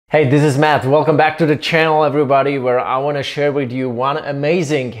Hey, this is Matt. Welcome back to the channel, everybody, where I want to share with you one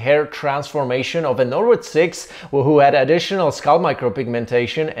amazing hair transformation of a NW6 who had additional scalp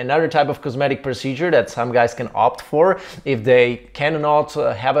micropigmentation, another type of cosmetic procedure that some guys can opt for if they cannot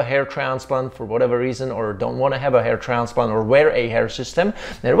have a hair transplant for whatever reason, or don't want to have a hair transplant or wear a hair system.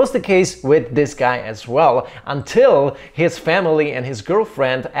 That was the case with this guy as well, until his family and his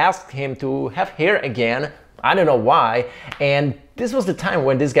girlfriend asked him to have hair again. I don't know why, and this was the time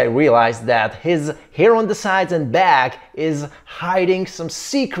when this guy realized that his hair on the sides and back is hiding some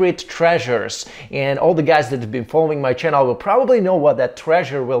secret treasures. And all the guys that have been following my channel will probably know what that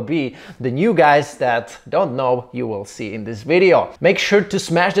treasure will be. The new guys that don't know, you will see in this video. Make sure to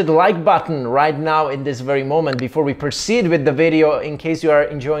smash that like button right now in this very moment before we proceed with the video, in case you are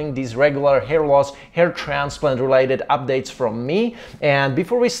enjoying these regular hair loss, hair transplant related updates from me. And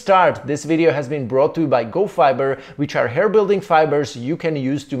before we start, this video has been brought to you by GoFiber, which are hair building fibers you can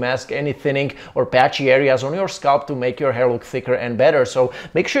use to mask any thinning or patchy areas on your scalp to make your hair look thicker and better. So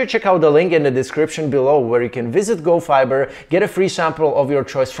make sure you check out the link in the description below where you can visit GoFiber, get a free sample of your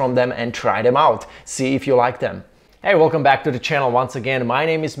choice from them and try them out. See if you like them. Hey, welcome back to the channel once again. My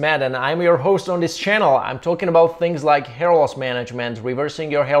name is Matt and I'm your host on this channel. I'm talking about things like hair loss management, reversing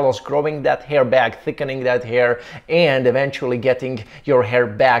your hair loss, growing that hair back, thickening that hair, and eventually getting your hair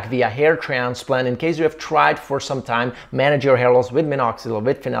back via hair transplant. In case you have tried for some time, manage your hair loss with minoxidil,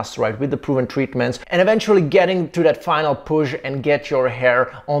 with finasteride, with the proven treatments, and eventually getting to that final push and get your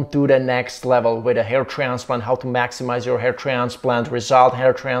hair onto the next level with a hair transplant, how to maximize your hair transplant result,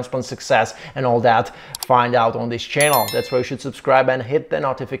 hair transplant success, and all that. Find out on this channel. That's why you should subscribe and hit the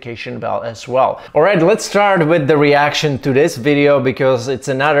notification bell as well. All right, let's start with the reaction to this video because it's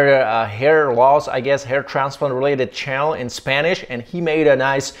another hair loss, I guess, hair transplant related channel in Spanish, and he made a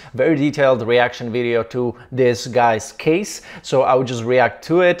nice, very detailed reaction video to this guy's case. So I will just react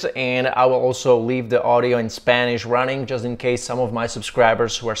to it, and I will also leave the audio in Spanish running just in case some of my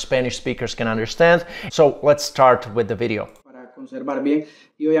subscribers who are Spanish speakers can understand. So let's start with the video. Conservar bien,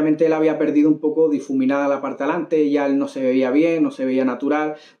 y obviamente él había perdido un poco difuminada la parte delante, ya él no se veía bien, no se veía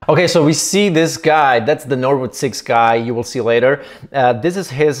natural. Okay, so we see this guy, that's the NW6 guy, you will see later. This is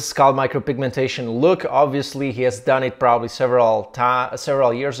his scalp micropigmentation look. Obviously he has done it probably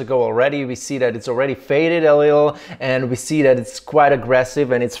several years ago already. We see that it's already faded a little, and we see that it's quite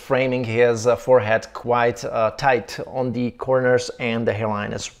aggressive and it's framing his forehead quite tight on the corners and the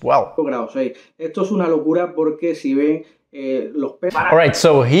hairline as well. Esto es una locura porque si ven all right,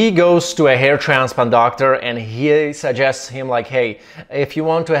 so he goes to a hair transplant doctor and he suggests him like, hey, if you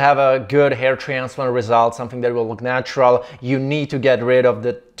want to have a good hair transplant result, something that will look natural, you need to get rid of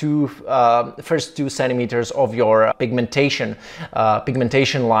the first 2 centimeters of your pigmentation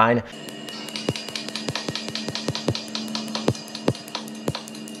line.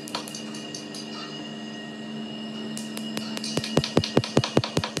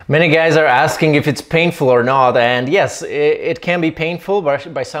 Many guys are asking if it's painful or not, and yes, it can be painful,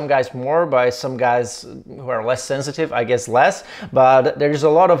 but by some guys more, by some guys who are less sensitive, I guess less, but there's a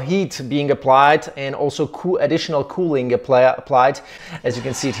lot of heat being applied and also additional cooling applied, as you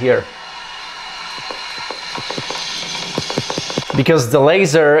can see it here. Because the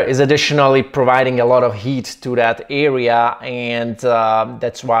laser is additionally providing a lot of heat to that area, and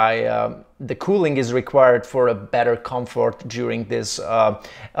that's why the cooling is required for a better comfort during this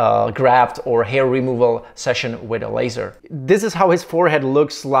graft or hair removal session with a laser. This is how his forehead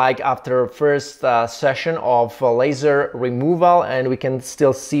looks like after first session of laser removal, and we can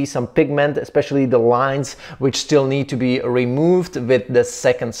still see some pigment, especially the lines which still need to be removed with the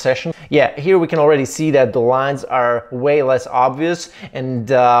second session. Yeah, here we can already see that the lines are way less obvious, and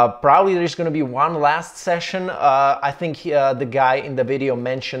probably there's going to be one last session. I think the guy in the video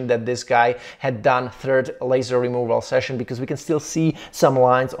mentioned that this guy had done 3rd laser removal session, because we can still see some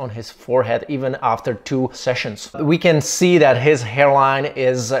lines on his forehead even after 2 sessions. We can see that his hairline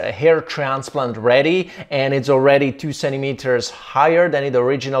is hair transplant ready, and it's already 2 centimeters higher than it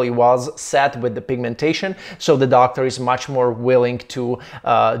originally was set with the pigmentation, so the doctor is much more willing to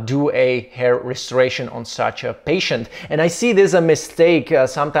do a hair restoration on such a patient. And I see this a mistake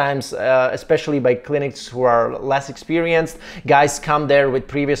sometimes, especially by clinics who are less experienced. Guys come there with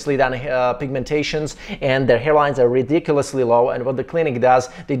previously done pigmentations, and their hairlines are ridiculously low. And what the clinic does,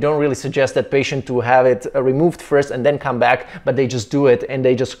 they don't really suggest that patient to have it removed first and then come back, but they just do it and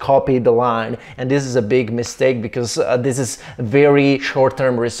they just copy the line. And this is a big mistake, because this is very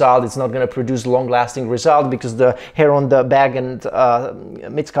short-term result. It's not going to produce long-lasting result, because the hair on the back and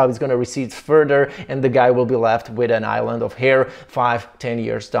mid-scalp is going to recede further, and the guy will be left with an island of hair 5-10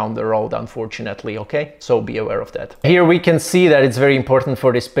 years down the road, unfortunately. Okay, so be aware of that. Here we can see that it's very important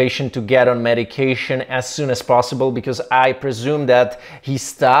for this patient to get on medication as soon as possible, because I presume that he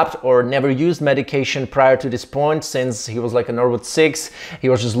stopped or never used medication prior to this point. Since he was like a Norwood 6, he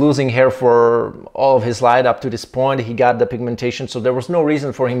was just losing hair for all of his life up to this point. He got the pigmentation, so there was no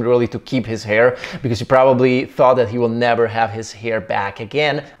reason for him really to keep his hair, because he probably thought that he will never have his hair back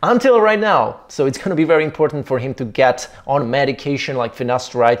again until right now. So it's going to be very important for him to get on medication like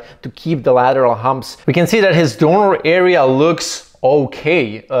finasteride to keep the lateral humps. We can see that his donor area looks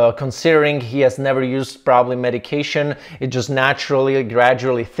okay, considering he has never used probably medication. It's just naturally,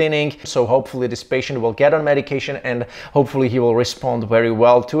 gradually thinning. So hopefully this patient will get on medication, and hopefully he will respond very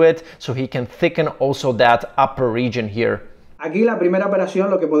well to it, so he can thicken also that upper region here. Aquí la primera operación,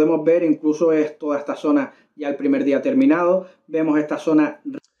 lo que podemos ver incluso es toda esta zona ya el primer día terminado. Vemos esta zona.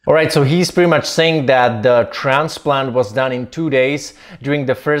 All right, so he's pretty much saying that the transplant was done in 2 days. During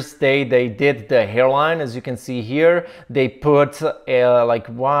the first day, they did the hairline. As you can see here, they put like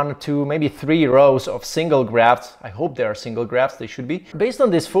 1, 2, maybe 3 rows of single grafts. I hope they are single grafts, they should be. Based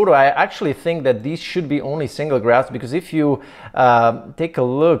on this photo, I actually think that these should be only single grafts, because if you take a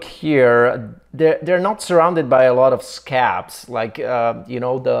look here, they're not surrounded by a lot of scabs, like you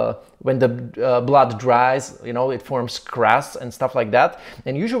know, when the blood dries, you know, it forms crusts and stuff like that.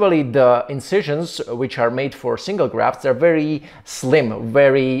 And usually the incisions, which are made for single grafts, are very slim,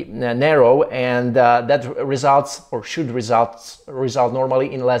 very narrow, and that results, or should result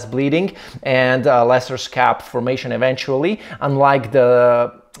normally, in less bleeding and lesser scab formation eventually, unlike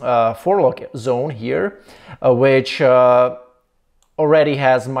the forelock zone here, which already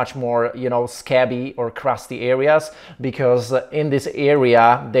has much more, you know, scabby or crusty areas, because in this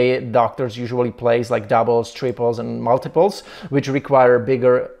area doctors usually place like doubles, triples and multiples, which require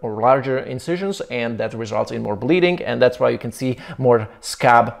bigger or larger incisions, and that results in more bleeding, and that's why you can see more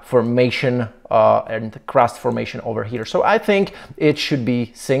scab formation and crust formation over here. So I think it should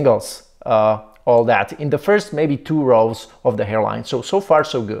be singles, all that in the first maybe 2 rows of the hairline. So far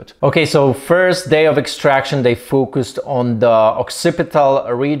so good. Okay, so first day of extraction, they focused on the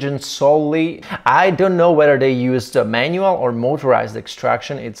occipital region solely. I don't know whether they used a manual or motorized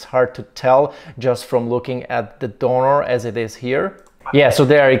extraction. It's hard to tell just from looking at the donor as it is here. Yeah, so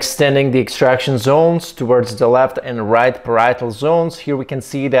they are extending the extraction zones towards the left and right parietal zones. Here we can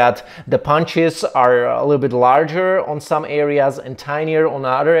see that the punches are a little bit larger on some areas and tinier on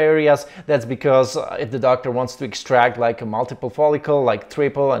other areas. That's because if the doctor wants to extract like a multiple follicle, like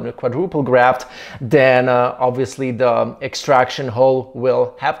triple and a quadruple graft, then obviously the extraction hole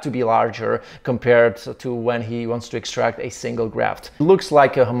will have to be larger compared to when he wants to extract a single graft. It looks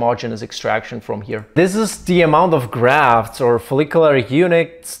like a homogeneous extraction from here. This is the amount of grafts or follicular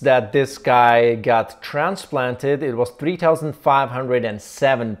units that this guy got transplanted. It was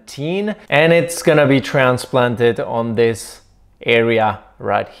 3,517, and it's gonna be transplanted on this area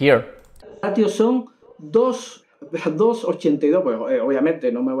right here. Son 2.82, pues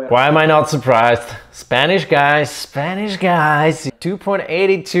obviamente no me voy a... Why am I not surprised? Spanish guys,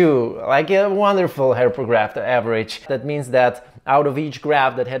 2.82, like a wonderful hair per graft average. That means that out of each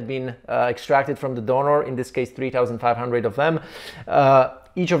graft that had been extracted from the donor, in this case 3,500 of them,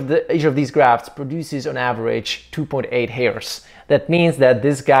 each of these grafts produces on average 2.8 hairs. That means that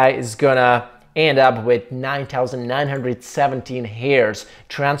this guy is gonna end up with 9,917 hairs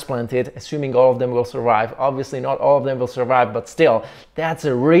transplanted, assuming all of them will survive. Obviously not all of them will survive, but still, that's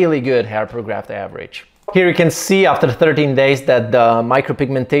a really good hair per graft average. Here you can see after 13 days that the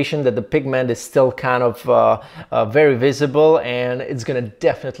micropigmentation, that the pigment is still kind of very visible, and it's gonna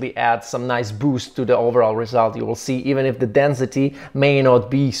definitely add some nice boost to the overall result. You will see, even if the density may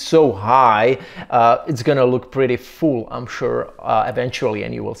not be so high, it's gonna look pretty full, I'm sure, eventually,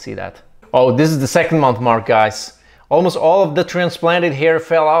 and you will see that. Oh, this is the 2nd month mark, guys. Almost all of the transplanted hair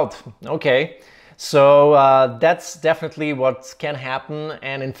fell out. Okay. So that's definitely what can happen,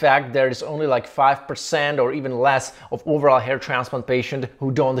 and in fact there is only like 5% or even less of overall hair transplant patients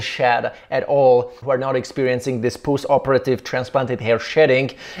who don't shed at all, who are not experiencing this post-operative transplanted hair shedding,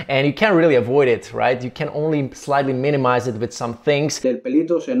 and you can't really avoid it, right? You can only slightly minimize it with some things. Del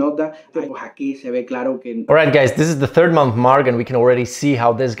pelito se nota, pues aquí se ve claro que... Alright guys, this is the 3rd month mark and we can already see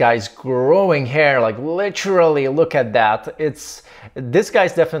how this guy is growing hair, like literally look at that. This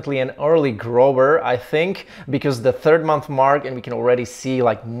guy's definitely an early grower, I think, because the 3rd month mark and we can already see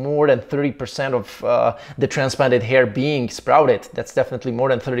like more than 30% of the transplanted hair being sprouted. That's definitely more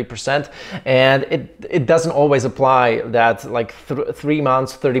than 30%, and it doesn't always apply that like 3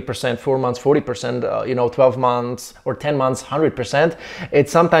 months 30%, 4 months 40%, you know, 12 months or 10 months 100%. It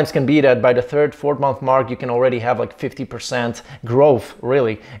sometimes can be that by the 3rd, 4th month mark you can already have like 50% growth.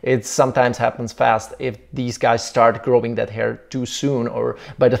 Really, it sometimes happens fast if these guys start growing that hair too soon, or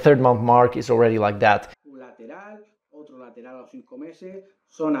by the 3rd month mark is already like that. Un lateral, otro lateral a los 5 meses,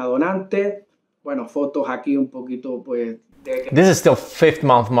 zona donante. Bueno, fotos aquí un poquito pues... This is still 5th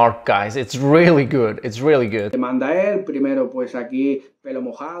month mark, guys. It's really good. It's really good. Manda él, primero pues aquí pelo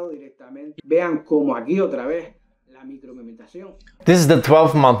mojado directamente. Vean como aquí otra vez la micropigmentación. This is the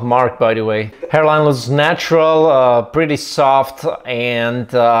 12th month mark, by the way. Hairline looks natural, pretty soft, and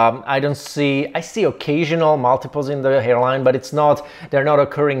I see occasional multiples in the hairline, but they're not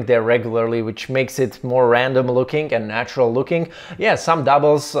occurring there regularly, which makes it more random looking and natural looking. Yeah, some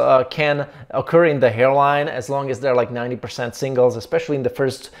doubles can occur in the hairline as long as they're like 90% singles, especially in the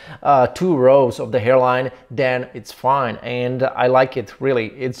first 2 rows of the hairline, then it's fine. And I like it, really.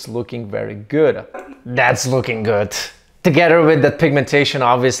 It's looking very good. That's looking good. Together with the pigmentation,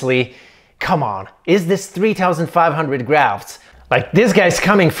 obviously. Come on, is this 3,500 grafts? Like, this guy's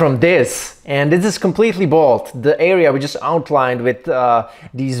coming from this, and this is completely bald. The area we just outlined with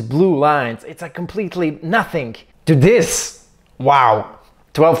these blue lines, it's like completely nothing to this. Wow,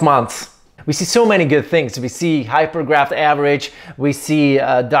 12 months. We see so many good things. We see hypergraft average, we see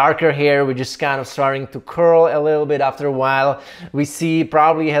darker hair, which is kind of starting to curl a little bit after a while. We see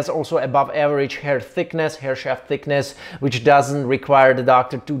probably has also above average hair thickness, hair shaft thickness, which doesn't require the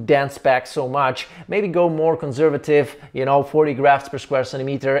doctor to dance back so much. Maybe go more conservative, you know, 40 grafts per square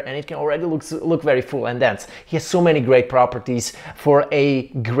centimeter, and it can already look very full and dense. He has so many great properties for a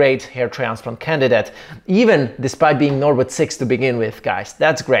great hair transplant candidate, even despite being Norwood 6 to begin with, guys.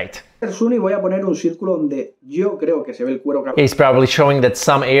 That's great. Voy a poner un círculo donde yo creo que se ve el cuero. He's probably showing that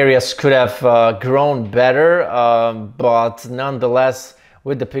some areas could have grown better, but nonetheless,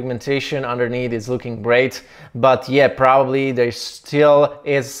 with the pigmentation underneath, it's looking great. But yeah, probably there still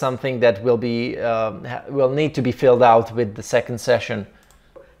is something that will need to be filled out with the 2nd session.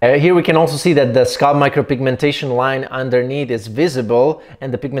 Here we can also see that the scalp micropigmentation line underneath is visible,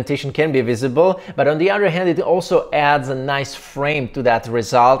 and the pigmentation can be visible, but on the other hand it also adds a nice frame to that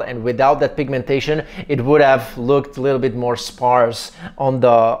result, and without that pigmentation it would have looked a little bit more sparse on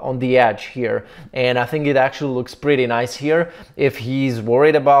the edge here, and I think it actually looks pretty nice here. If he's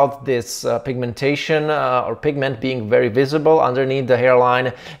worried about this pigmentation or pigment being very visible underneath the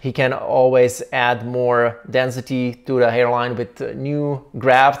hairline, he can always add more density to the hairline with new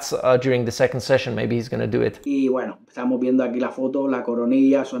grafts during the 2nd session. Maybe he's gonna do it. Y bueno, estamos viendo aquí la foto, la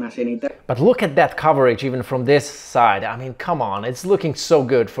coronilla, zona cenital. But look at that coverage even from this side. I mean, come on, it's looking so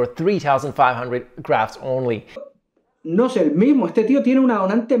good for 3,500 grafts only. No es el mismo, este tío tiene una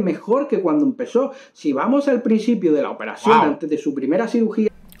donante mejor que cuando empezó. Si vamos al principio de la operación, antes de su primera cirugía.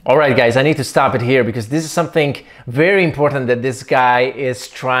 Alright guys, I need to stop it here because this is something very important that this guy is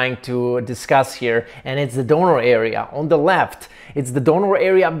trying to discuss here, and it's the donor area. On the left, it's the donor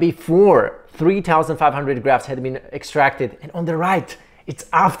area before 3,500 grafts had been extracted, and on the right, it's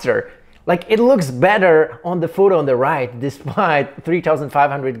after. Like, it looks better on the photo on the right despite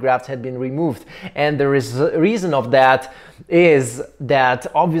 3,500 grafts had been removed, and the reason of that is that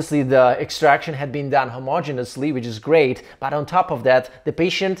obviously the extraction had been done homogeneously, which is great, but on top of that the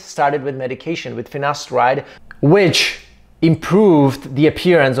patient started with medication, with finasteride, which improved the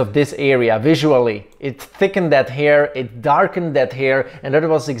appearance of this area visually. It thickened that hair, it darkened that hair, and that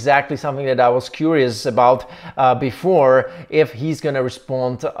was exactly something that I was curious about before, if he's gonna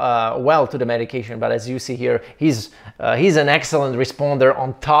respond well to the medication. But as you see here, he's an excellent responder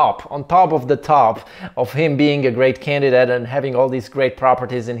on top of the top of him being a great candidate and having all these great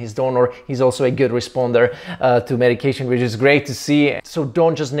properties in his donor. He's also a good responder to medication, which is great to see. So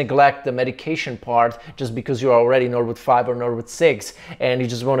don't just neglect the medication part just because you're already Norwood 5 or Norwood 6 and you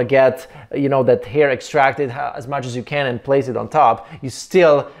just want to get, you know, that hair hair, extract it as much as you can and place it on top, you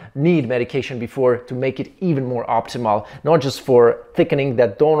still need medication before to make it even more optimal, not just for thickening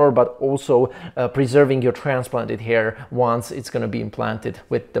that donor, but also preserving your transplanted hair once it's going to be implanted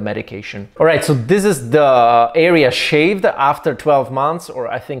with the medication. All right, so this is the area shaved after 12 months, or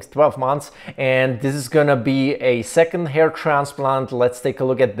I think 12 months, and this is going to be a second hair transplant. Let's take a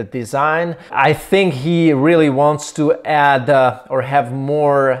look at the design. I think he really wants to add or have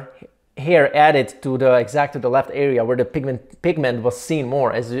more hair added to the exact to the left area where the pigment was seen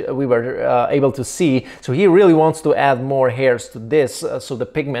more, as we were able to see. So he really wants to add more hairs to this so the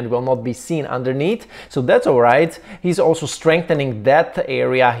pigment will not be seen underneath. So that's all right. He's also strengthening that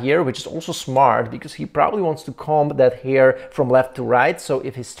area here, which is also smart because he probably wants to comb that hair from left to right. So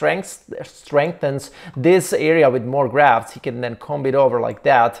if he strengthens this area with more grafts, he can then comb it over like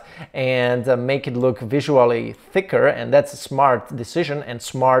that and make it look visually thicker. And that's a smart decision and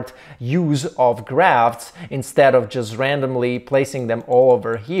smart use of grafts instead of just randomly placing them all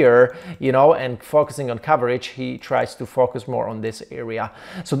over here, you know, and focusing on coverage. He tries to focus more on this area.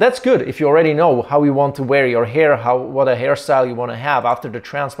 So that's good. If you already know how you want to wear your hair, what a hairstyle you want to have after the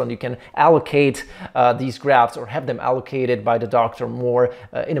transplant, you can allocate these grafts or have them allocated by the doctor more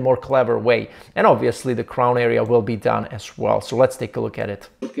in a more clever way. And obviously the crown area will be done as well. So let's take a look at it.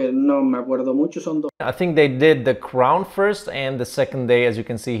 I think they did the crown first, and the second day, as you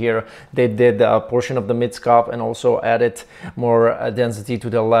can see here, they did a portion of the mid-scalp and also added more density to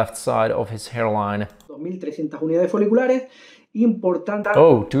the left side of his hairline. 2,300 unidades foliculares.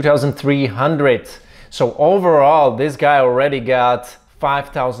 Oh, 2,300. So overall, this guy already got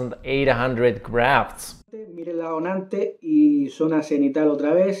 5,800 grafts. Mire la donante y zona cenital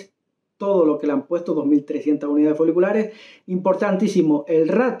otra vez. Todo lo que le han puesto, 2.300 unidades foliculares. Importantísimo, el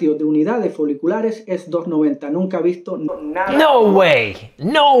ratio de unidades foliculares es 2,90. Nunca he visto nada. No way!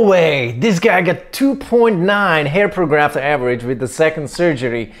 No way! This guy got 2.9 hair per graft average with the second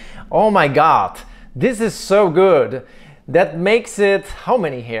surgery. Oh my god, this is so good. That makes it how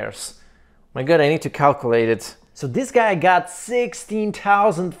many hairs? My god, I need to calculate it. So this guy got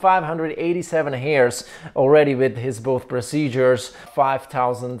 16,587 hairs already with his both procedures,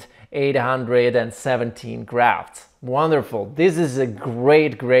 5,817 grafts. Wonderful. This is a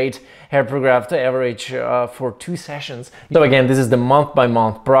great hair per graft average for 2 sessions. So again, this is the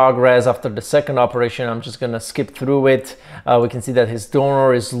month-by-month progress after the second operation. I'm just gonna skip through it. We can see that his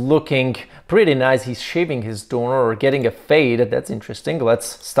donor is looking pretty nice. He's shaving his donor or getting a fade. That's interesting.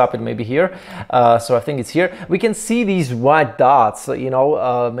 Let's stop it maybe here. So I think it's here. We can see these white dots, you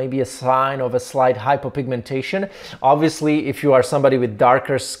know, maybe a sign of a slight hypopigmentation. Obviously, if you are somebody with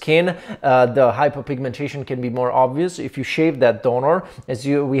darker skin, the hypopigmentation can be more obvious if you shave that donor, as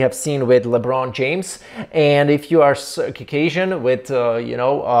we have seen with LeBron James. And if you are Caucasian with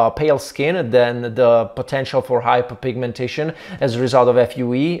pale skin, then the potential for hypopigmentation as a result of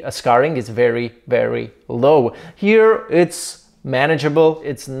FUE scarring is very low. Here it's manageable.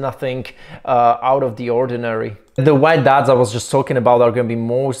 It's nothing out of the ordinary. The white dots I was just talking about are going to be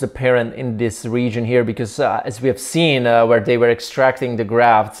most apparent in this region here because as we have seen where they were extracting the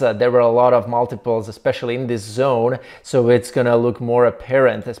grafts, there were a lot of multiples, especially in this zone. So it's going to look more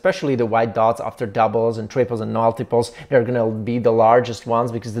apparent, especially the white dots after doubles and triples and multiples. They're going to be the largest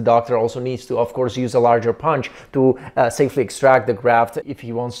ones because the doctor also needs to, of course, use a larger punch to safely extract the graft if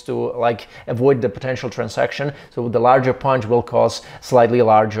he wants to avoid the potential transection. So the larger punch will cause slightly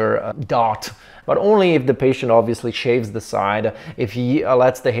larger dot. But only if the patient obviously shaves the side. If he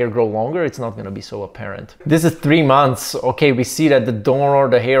lets the hair grow longer, it's not going to be so apparent. This is 3 months. Okay, we see that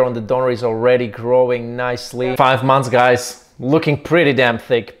the hair on the donor is already growing nicely. 5 months, guys, looking pretty damn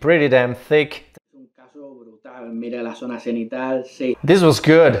thick, This was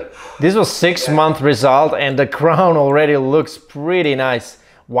good. This was 6-month result and the crown already looks pretty nice.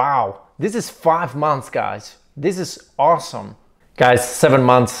 Wow, this is 5 months, guys. This is awesome. Guys, 7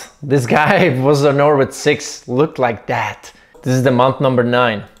 months. This guy was a Norwood 6, looked like that. This is the month number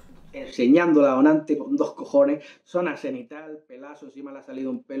 9. Enseñando la donante con 2 cojones, zona cenital, pelazo, encima le ha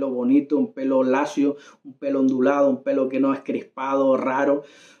salido un pelo bonito, un pelo lacio, un pelo ondulado, un pelo que no es crispado, raro.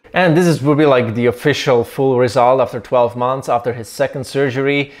 And this will be like the official full result after 12 months after his second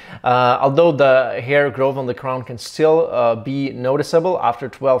surgery. Although the hair growth on the crown can still be noticeable after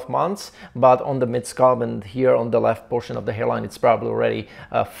 12 months, but on the mid-scalp and here on the left portion of the hairline, it's probably already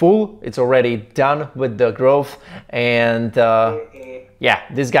full. It's already done with the growth. And yeah,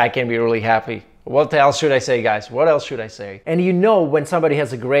 this guy can be really happy. What else should I say, guys? What else should I say? And you know when somebody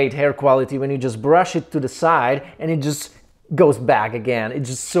has a great hair quality when you just brush it to the side and it just goes back again. It's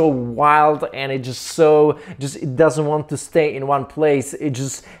just so wild, and it it doesn't want to stay in one place. It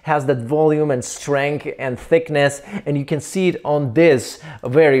just has that volume and strength and thickness, and you can see it on this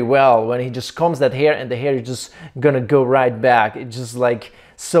very well when he just combs that hair, and the hair is just gonna go right back. It's just like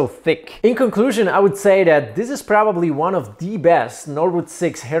so thick. In conclusion, I would say that this is probably one of the best Norwood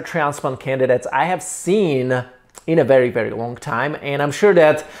 6 hair transplant candidates I have seen in a very, very long time, and I'm sure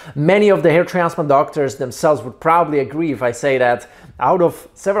that many of the hair transplant doctors themselves would probably agree if I say that out of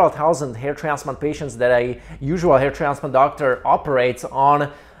several thousand hair transplant patients that a usual hair transplant doctor operates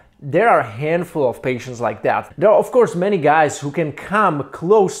on, there are a handful of patients like that. There are of course many guys who can come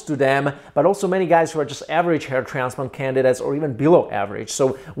close to them, but also many guys who are just average hair transplant candidates or even below average.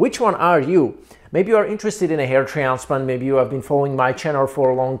 So which one are you? Maybe you are interested in a hair transplant, maybe you have been following my channel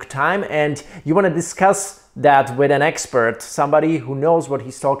for a long time and you want to discuss that with an expert, somebody who knows what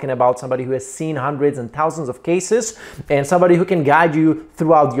he's talking about, somebody who has seen hundreds and thousands of cases, and somebody who can guide you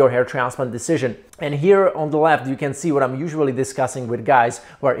throughout your hair transplant decision. And here on the left, you can see what I'm usually discussing with guys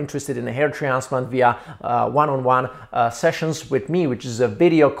who are interested in a hair transplant via one-on-one sessions with me, which is a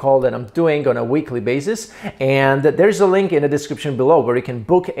video call that I'm doing on a weekly basis. And there's a link in the description below where you can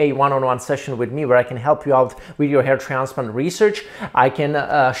book a one-on-one session with me where I can help you out with your hair transplant research. I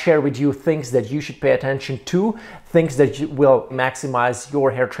can share with you things that you should pay attention to, things that will maximize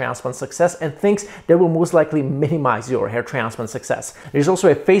your hair transplant success, and things that will most likely minimize your hair transplant success. There's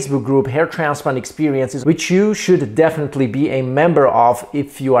also a Facebook group, Hair Transplant Experiences, which you should definitely be a member of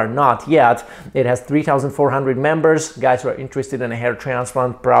if you are not yet. It has 3,400 members, guys who are interested in a hair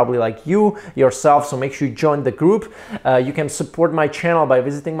transplant, probably like you yourself, so make sure you join the group. You can support my channel by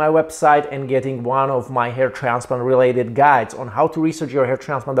visiting my website and getting one of my hair transplant related guides on how to research your hair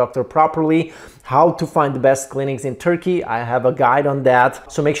transplant doctor properly, how to find the best clinics in Turkey. I have a guide on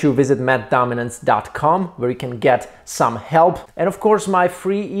that, so make sure you visit mattdominance.com where you can get some help. And of course my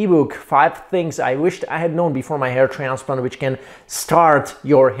free ebook, 5 things I wished I had known before my hair transplant, which can start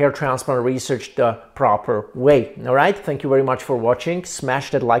your hair transplant research the proper way. All right, thank you very much for watching.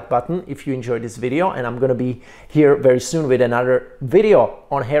 Smash that like button if you enjoyed this video, and I'm gonna be here very soon with another video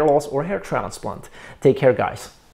on hair loss or hair transplant. Take care, guys.